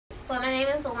Well, my name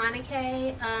is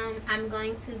Olanike. I'm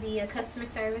going to be a customer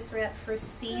service rep for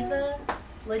SIVA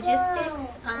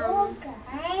Logistics.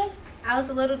 I was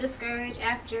a little discouraged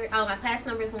after, my class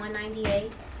number is 198.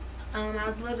 I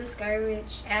was a little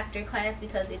discouraged after class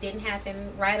because it didn't happen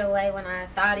right away when I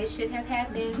thought it should have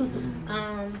happened.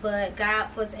 But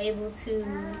God was able to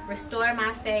restore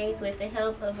my faith with the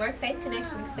help of WorkFaith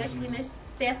Connection, especially Miss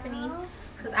Stephanie,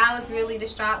 because I was really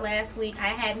distraught last week. I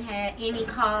hadn't had any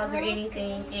calls or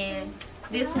anything, and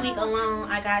this week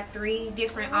alone I got 3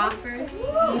 different offers.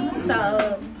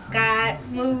 So God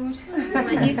moved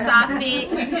when He saw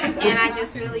fit, and I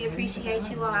just really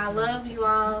appreciate you all. I love you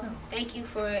all. Thank you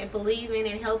for believing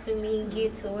and helping me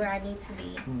get to where I need to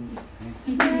be.